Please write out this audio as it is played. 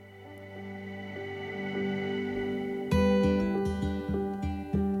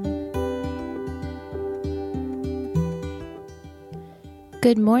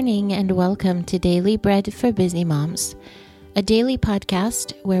Good morning and welcome to Daily Bread for Busy Moms, a daily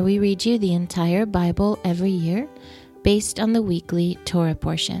podcast where we read you the entire Bible every year based on the weekly Torah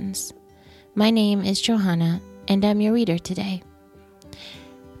portions. My name is Johanna and I'm your reader today.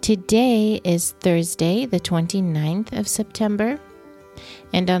 Today is Thursday, the 29th of September,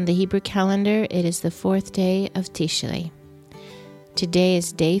 and on the Hebrew calendar it is the fourth day of Tishrei. Today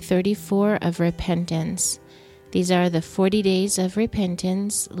is day 34 of repentance. These are the 40 days of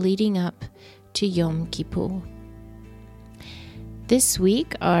repentance leading up to Yom Kippur. This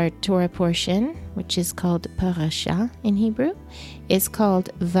week, our Torah portion, which is called Parasha in Hebrew, is called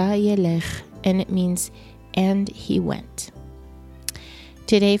Vayelech, and it means, and he went.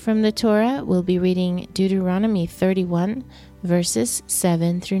 Today from the Torah, we'll be reading Deuteronomy 31, verses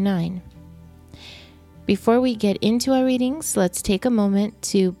 7 through 9. Before we get into our readings, let's take a moment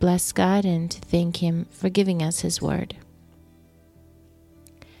to bless God and thank Him for giving us His word.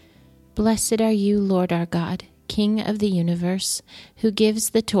 Blessed are you, Lord our God, King of the universe, who gives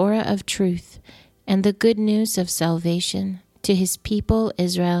the Torah of truth and the good news of salvation to His people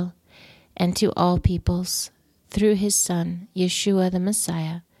Israel and to all peoples, through His Son, Yeshua the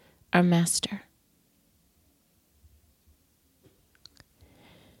Messiah, our Master.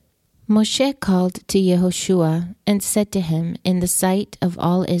 Moshe called to Yehoshua and said to him in the sight of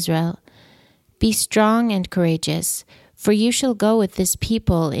all Israel, "Be strong and courageous, for you shall go with this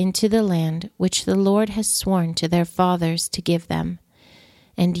people into the land which the Lord has sworn to their fathers to give them,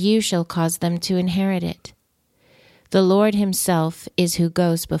 and you shall cause them to inherit it. The Lord Himself is who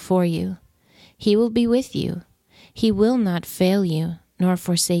goes before you. He will be with you. He will not fail you nor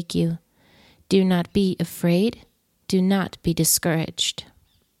forsake you. Do not be afraid. Do not be discouraged."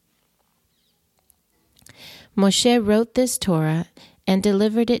 Moshe wrote this Torah and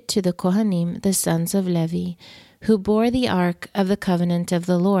delivered it to the Kohanim, the sons of Levi, who bore the ark of the covenant of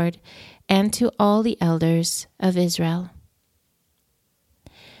the Lord, and to all the elders of Israel.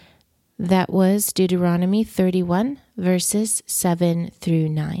 That was Deuteronomy 31, verses 7 through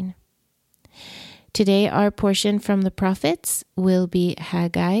 9. Today our portion from the prophets will be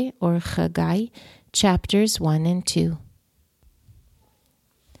Haggai or Chagai, chapters 1 and 2.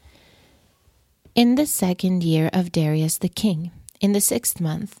 In the second year of Darius the king, in the 6th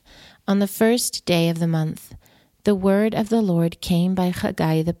month, on the first day of the month, the word of the Lord came by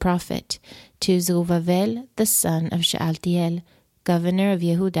Haggai the prophet to Zerubbabel the son of Shealtiel, governor of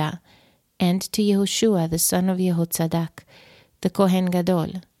Yehudah, and to Yehoshua the son of Yehotzadak, the Kohen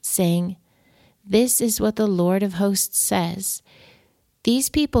Gadol, saying, "This is what the Lord of hosts says. These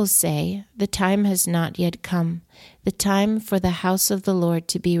people say, the time has not yet come, the time for the house of the Lord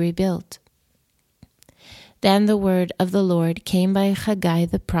to be rebuilt." Then the word of the Lord came by Haggai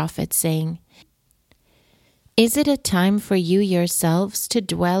the prophet, saying, "Is it a time for you yourselves to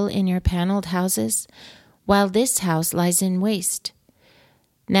dwell in your paneled houses, while this house lies in waste?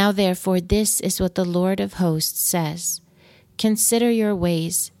 Now therefore this is what the Lord of hosts says. Consider your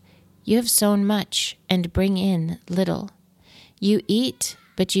ways. You have sown much, and bring in little. You eat,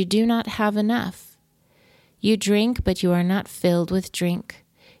 but you do not have enough. You drink, but you are not filled with drink.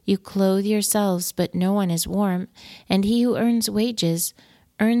 You clothe yourselves, but no one is warm, and he who earns wages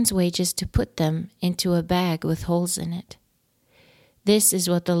to put them into a bag with holes in it. This is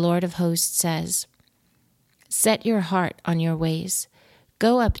what the Lord of hosts says. Set your heart on your ways.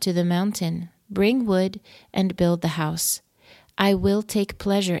 Go up to the mountain, bring wood, and build the house. I will take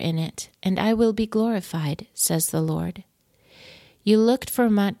pleasure in it, and I will be glorified, says the Lord. You looked for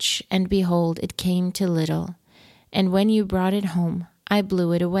much, and behold, it came to little, and when you brought it home, I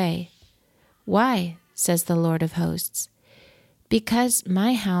blew it away. Why, says the Lord of hosts? Because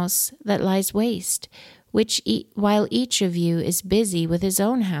my house that lies waste, while each of you is busy with his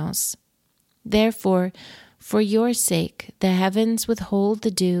own house. Therefore, for your sake, the heavens withhold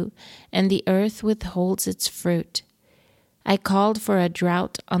the dew, and the earth withholds its fruit. I called for a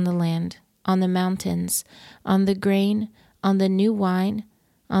drought on the land, on the mountains, on the grain, on the new wine,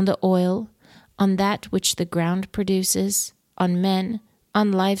 on the oil, on that which the ground produces, on men,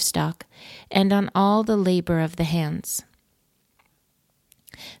 on livestock, and on all the labor of the hands.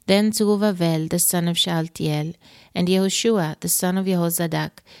 Then Zerubbabel the son of Shealtiel, and Yehoshua the son of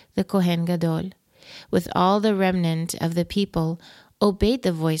Yehotzadak, the Kohen Gadol, with all the remnant of the people, obeyed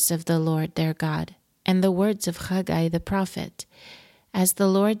the voice of the Lord their God, and the words of Haggai the prophet, as the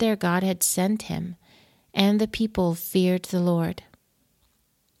Lord their God had sent him, and the people feared the Lord.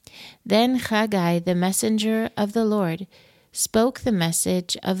 Then Haggai the messenger of the Lord spoke the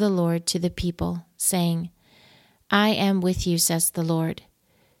message of the Lord to the people, saying, I am with you, says the Lord.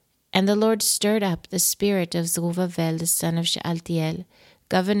 And the Lord stirred up the spirit of Zerubbabel the son of Shealtiel,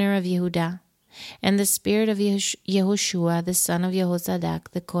 governor of Yehudah, and the spirit of Yehoshua, the son of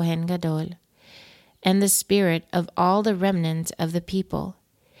Jehozadak, the Kohen Gadol, and the spirit of all the remnant of the people.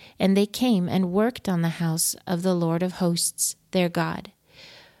 And they came and worked on the house of the Lord of hosts, their God,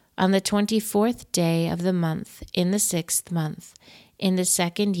 on the 24th day of the month, in the 6th month, in the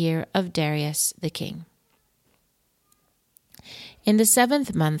 2nd year of Darius the king. In the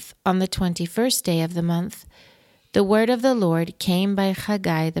 7th month, on the 21st day of the month, the word of the Lord came by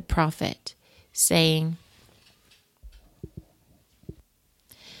Haggai the prophet, saying,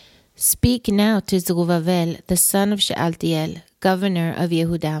 Speak now to Zerubbabel, the son of Shealtiel, governor of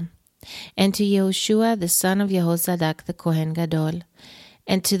Yehudah, and to Yehoshua, the son of Jehozadak, the Kohen Gadol,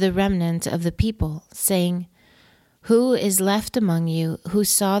 and to the remnant of the people, saying, Who is left among you who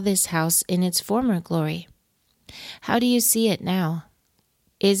saw this house in its former glory? How do you see it now?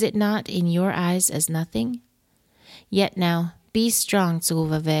 Is it not in your eyes as nothing? Yet now, be strong,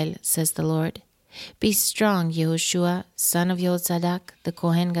 Zerubbabel, says the Lord. Be strong, Yehoshua, son of Jehozadak, the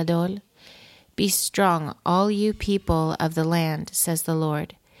Kohen Gadol. Be strong, all you people of the land, says the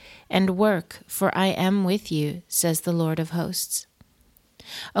Lord, and work, for I am with you, says the Lord of hosts.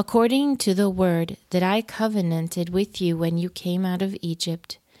 According to the word that I covenanted with you when you came out of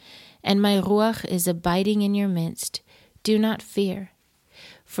Egypt, and my Ruach is abiding in your midst, do not fear.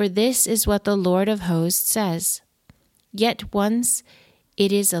 For this is what the Lord of hosts says, Yet once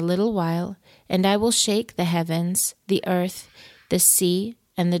it is a little while, and I will shake the heavens, the earth, the sea,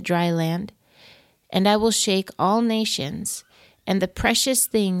 and the dry land, and I will shake all nations, and the precious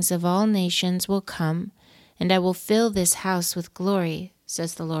things of all nations will come, and I will fill this house with glory,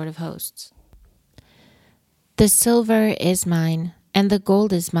 says the Lord of hosts. The silver is mine, and the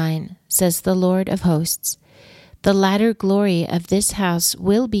gold is mine, says the Lord of hosts. The latter glory of this house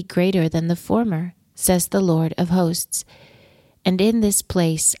will be greater than the former, says the Lord of hosts. And in this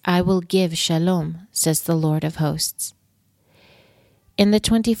place I will give shalom, says the Lord of hosts. In the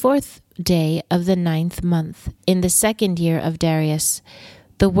 24th day of the 9th month, in the 2nd year of Darius,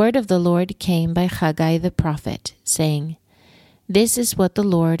 the word of the Lord came by Haggai the prophet, saying, This is what the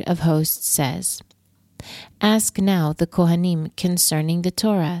Lord of hosts says. Ask now the Kohanim concerning the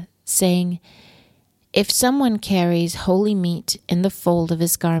Torah, saying, If someone carries holy meat in the fold of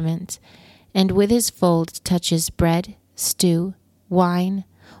his garment, and with his fold touches bread, stew, wine,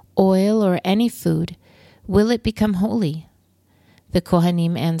 oil, or any food, will it become holy? The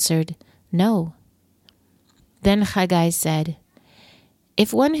Kohanim answered, No. Then Haggai said,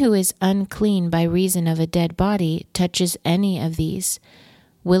 If one who is unclean by reason of a dead body touches any of these,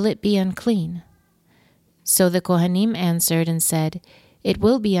 will it be unclean? So the Kohanim answered and said, It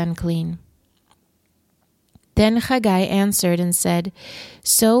will be unclean. Then Haggai answered and said,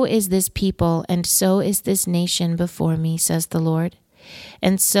 So is this people, and so is this nation before me, says the Lord,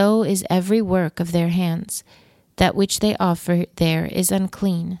 and so is every work of their hands. That which they offer there is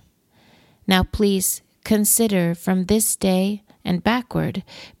unclean. Now please consider from this day and backward,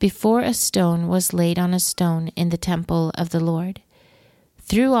 before a stone was laid on a stone in the temple of the Lord.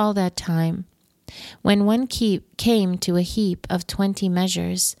 Through all that time, when one came to a heap of 20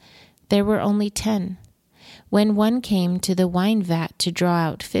 measures, there were only 10. When one came to the wine vat to draw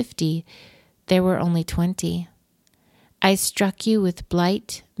out 50, there were only 20. I struck you with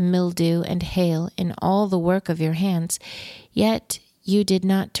blight, mildew, and hail in all the work of your hands, yet you did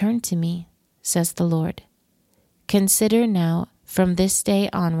not turn to me, says the Lord. Consider now from this day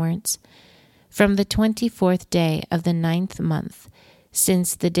onwards, from the 24th day of the 9th month,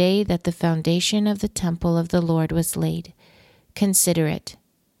 since the day that the foundation of the temple of the Lord was laid, consider it.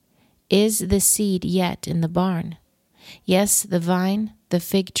 Is the seed yet in the barn? Yes, the vine, the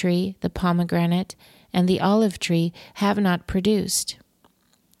fig tree, the pomegranate, and the olive tree have not produced.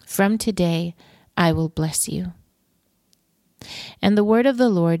 From today I will bless you. And the word of the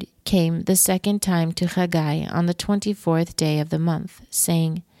Lord came the second time to Haggai on the 24th day of the month,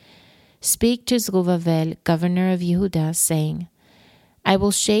 saying, Speak to Zerubbabel, governor of Yehudah, saying, I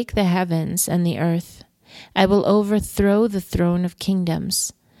will shake the heavens and the earth. I will overthrow the throne of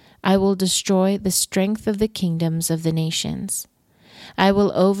kingdoms. I will destroy the strength of the kingdoms of the nations. I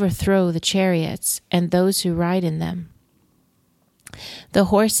will overthrow the chariots and those who ride in them. The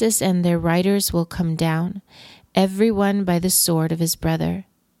horses and their riders will come down, every one by the sword of his brother.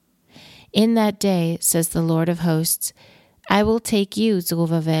 In that day, says the Lord of hosts, I will take you,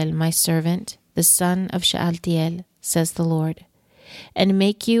 Zerubbabel, my servant, the son of Shealtiel, says the Lord, and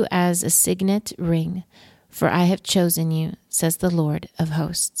make you as a signet ring, for I have chosen you, says the Lord of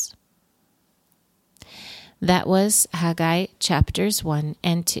hosts. That was Haggai chapters 1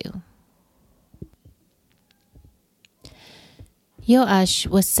 and 2. Joash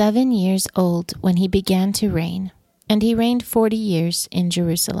was 7 years old when he began to reign, and he reigned 40 years in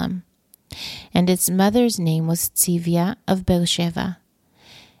Jerusalem. And his mother's name was Tzivia of Beersheba.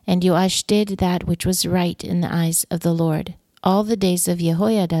 And Joash did that which was right in the eyes of the Lord all the days of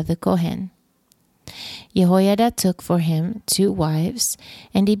Jehoiada the Kohen. Jehoiada took for him 2 wives,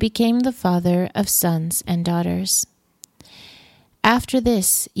 and he became the father of sons and daughters. After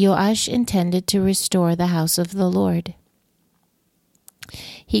this, Joash intended to restore the house of the Lord.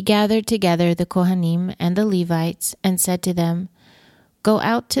 He gathered together the Kohanim and the Levites and said to them, "Go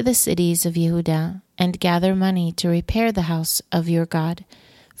out to the cities of Yehudah and gather money to repair the house of your God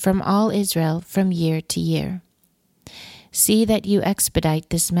from all Israel from year to year. See that you expedite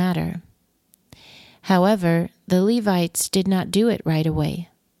this matter." However, the Levites did not do it right away.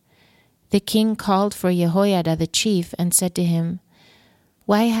 The king called for Jehoiada the chief and said to him,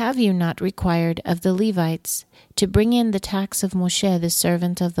 "Why have you not required of the Levites to bring in the tax of Moshe the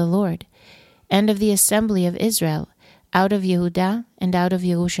servant of the Lord, and of the assembly of Israel, out of Yehudah and out of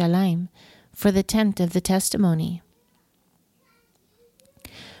Jerusalem, for the tent of the testimony?"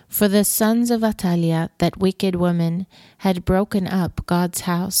 For the sons of Athaliah, that wicked woman, had broken up God's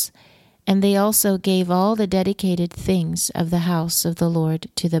house, and they also gave all the dedicated things of the house of the Lord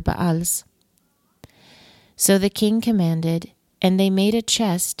to the Baals. So the king commanded, and they made a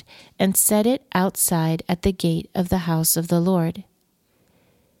chest and set it outside at the gate of the house of the Lord.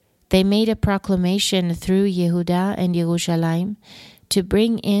 They made a proclamation through Yehudah and Jerusalem to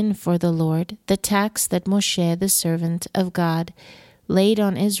bring in for the Lord the tax that Moshe the servant of God laid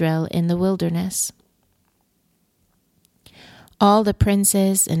on Israel in the wilderness. All the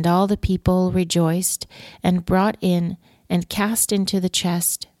princes and all the people rejoiced and brought in and cast into the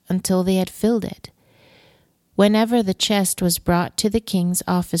chest until they had filled it. Whenever the chest was brought to the king's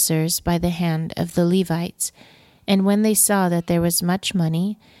officers by the hand of the Levites, and when they saw that there was much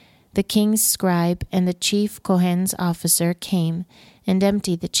money, the king's scribe and the chief Kohen's officer came and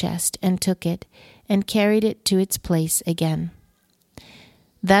emptied the chest and took it and carried it to its place again.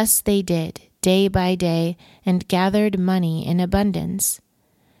 Thus they did, day by day, and gathered money in abundance.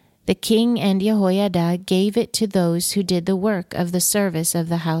 The king and Jehoiada gave it to those who did the work of the service of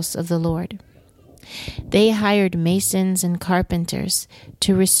the house of the Lord. They hired masons and carpenters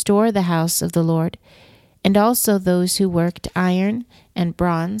to restore the house of the Lord, and also those who worked iron and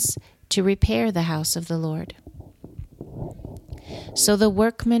bronze to repair the house of the Lord. So the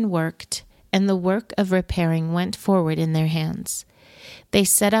workmen worked, and the work of repairing went forward in their hands. They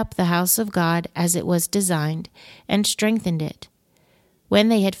set up the house of God as it was designed, and strengthened it. When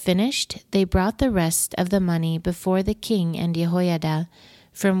they had finished, they brought the rest of the money before the king and Jehoiada,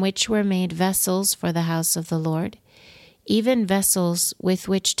 from which were made vessels for the house of the Lord, even vessels with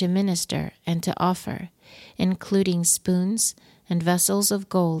which to minister and to offer, including spoons and vessels of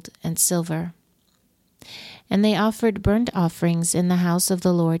gold and silver. And they offered burnt offerings in the house of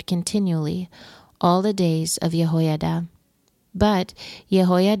the Lord continually, all the days of Jehoiada. But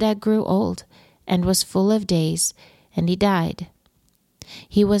Jehoiada grew old and was full of days, and he died.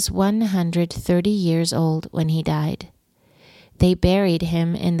 He was 130 years old when he died. They buried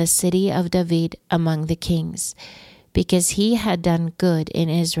him in the city of David among the kings, because he had done good in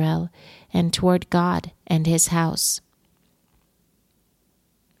Israel and toward God and his house.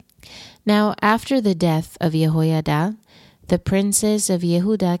 Now after the death of Jehoiada, the princes of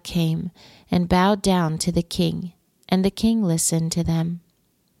Yehudah came and bowed down to the king, and the king listened to them.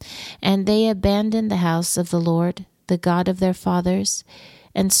 And they abandoned the house of the Lord, the God of their fathers,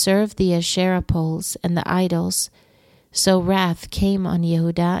 and served the Asherah poles and the idols. So wrath came on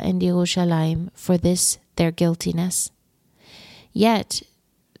Yehudah and Jerusalem for this their guiltiness. Yet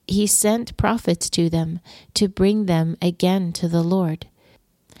he sent prophets to them to bring them again to the Lord.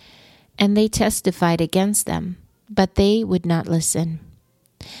 And they testified against them, but they would not listen.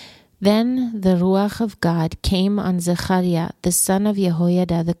 Then the Ruach of God came on Zechariah the son of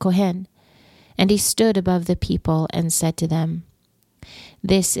Jehoiada the Kohen, and he stood above the people and said to them,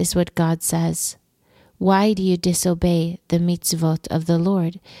 "This is what God says. Why do you disobey the mitzvot of the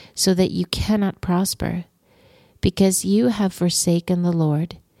Lord, so that you cannot prosper? Because you have forsaken the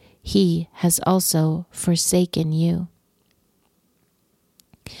Lord, he has also forsaken you."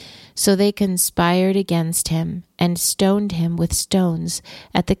 So they conspired against him and stoned him with stones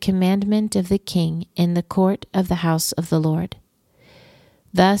at the commandment of the king in the court of the house of the Lord.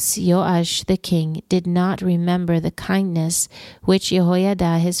 Thus Joash the king did not remember the kindness which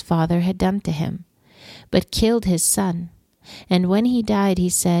Jehoiada his father had done to him, but killed his son. And when he died, he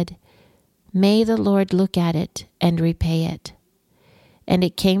said, "May the Lord look at it and repay it." And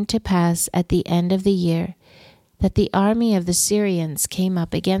it came to pass at the end of the year that the army of the Syrians came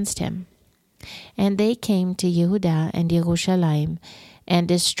up against him. And they came to Yehudah and Jerusalem, and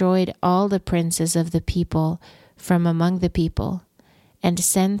destroyed all the princes of the people from among the people, and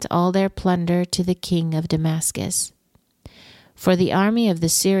sent all their plunder to the king of Damascus. For the army of the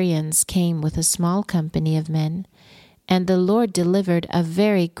Syrians came with a small company of men, and the Lord delivered a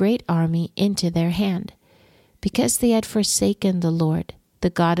very great army into their hand, because they had forsaken the Lord, the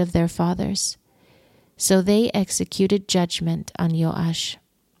God of their fathers. So they executed judgment on Joash.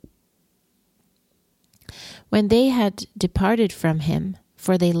 When they had departed from him,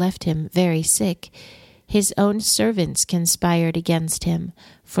 for they left him very sick, his own servants conspired against him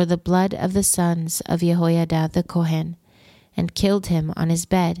for the blood of the sons of Jehoiada the Kohen, and killed him on his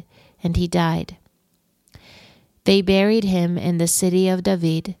bed, and he died. They buried him in the city of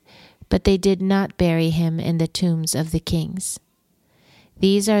David, but they did not bury him in the tombs of the kings.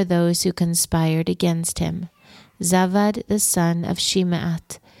 These are those who conspired against him: Zavad the son of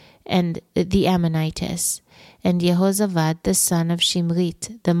Shimeat, and the Ammonites, and Jehozabad the son of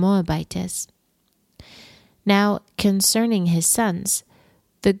Shimrit the Moabites. Now concerning his sons,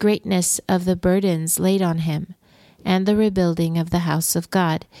 the greatness of the burdens laid on him, and the rebuilding of the house of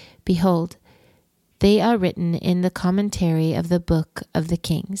God, behold, they are written in the commentary of the book of the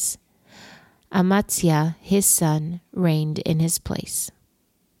kings. Amaziah his son reigned in his place.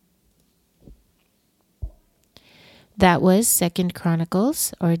 That was 2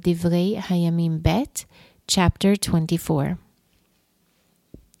 Chronicles, or Divrei Hayamim Bet, chapter 24.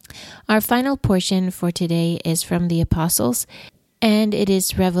 Our final portion for today is from the Apostles, and it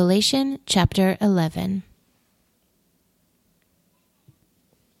is Revelation chapter 11.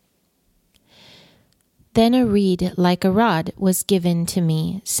 Then a reed like a rod was given to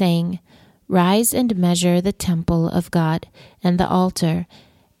me, saying, Rise and measure the temple of God, and the altar,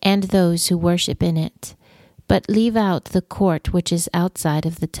 and those who worship in it. But leave out the court which is outside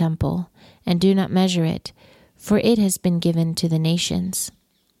of the temple, and do not measure it, for it has been given to the nations.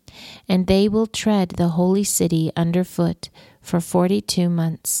 And they will tread the holy city underfoot for 42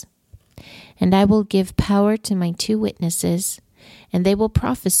 months. And I will give power to my 2 witnesses, and they will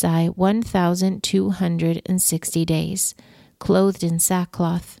prophesy 1,260 days, clothed in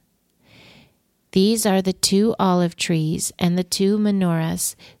sackcloth. These are the 2 olive trees and the 2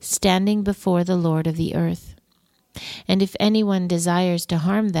 menorahs standing before the Lord of the earth. And if anyone desires to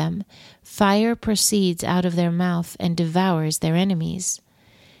harm them, fire proceeds out of their mouth and devours their enemies.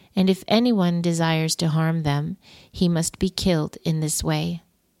 And if anyone desires to harm them, he must be killed in this way.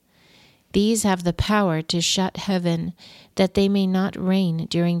 These have the power to shut heaven, that they may not rain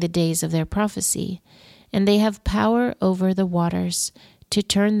during the days of their prophecy, and they have power over the waters, to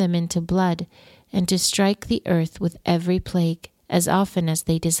turn them into blood, and to strike the earth with every plague, as often as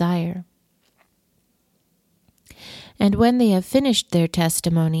they desire. And when they have finished their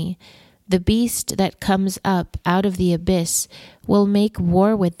testimony, the beast that comes up out of the abyss will make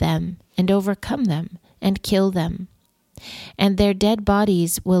war with them, and overcome them, and kill them. And their dead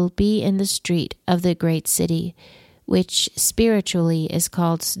bodies will be in the street of the great city, which spiritually is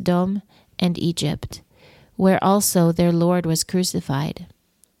called Sodom and Egypt, where also their Lord was crucified.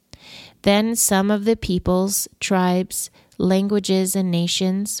 Then some of the peoples, tribes, languages, and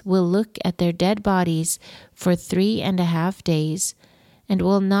nations will look at their dead bodies for 3.5 days, and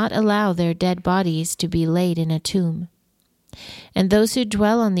will not allow their dead bodies to be laid in a tomb. And those who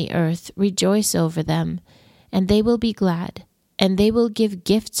dwell on the earth rejoice over them, and they will be glad, and they will give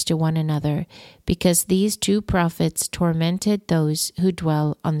gifts to one another, because these 2 prophets tormented those who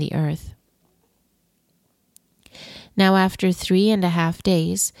dwell on the earth. Now after 3.5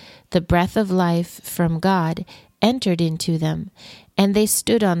 days, the breath of life from God entered into them, and they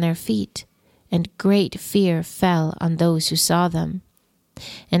stood on their feet, and great fear fell on those who saw them.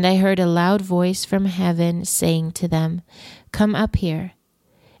 And I heard a loud voice from heaven saying to them, Come up here.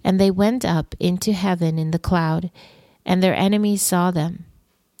 And they went up into heaven in the cloud, and their enemies saw them.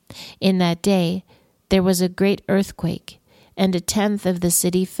 In that day there was a great earthquake, and 1/10 of the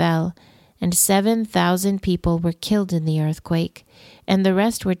city fell, and 7,000 people were killed in the earthquake, and the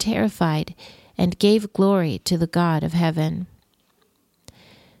rest were terrified, and gave glory to the God of heaven.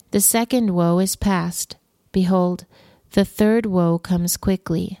 The second woe is past. Behold, the third woe comes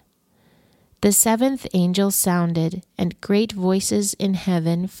quickly. The 7th angel sounded, and great voices in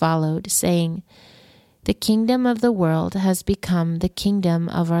heaven followed, saying, The kingdom of the world has become the kingdom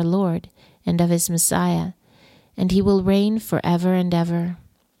of our Lord and of his Messiah, and he will reign forever and ever.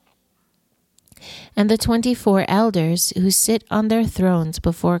 And the 24 elders who sit on their thrones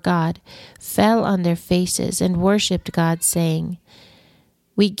before God fell on their faces and worshipped God, saying,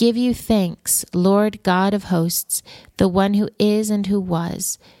 We give you thanks, Lord God of hosts, the one who is and who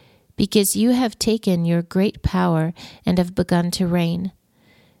was, because you have taken your great power and have begun to reign.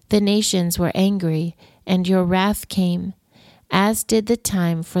 The nations were angry, and your wrath came, as did the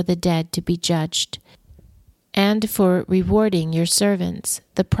time for the dead to be judged, and for rewarding your servants,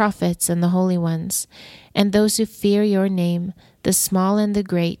 the prophets and the holy ones, and those who fear your name, the small and the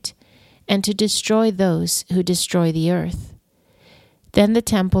great, and to destroy those who destroy the earth. Then the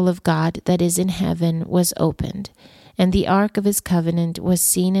temple of God that is in heaven was opened, and the ark of his covenant was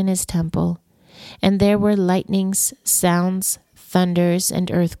seen in his temple. And there were lightnings, sounds, thunders,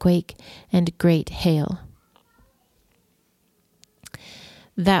 and earthquake, and great hail.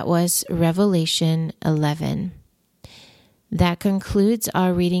 That was Revelation 11. That concludes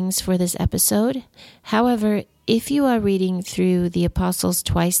our readings for this episode. However, if you are reading through the Apostles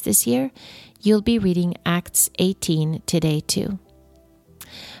twice this year, you'll be reading Acts 18 today too.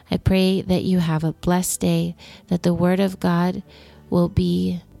 I pray that you have a blessed day, that the Word of God will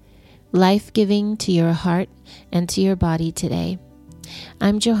be life-giving to your heart and to your body today.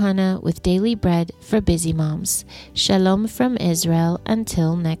 I'm Johanna with Daily Bread for Busy Moms. Shalom from Israel.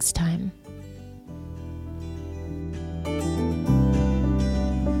 Until next time.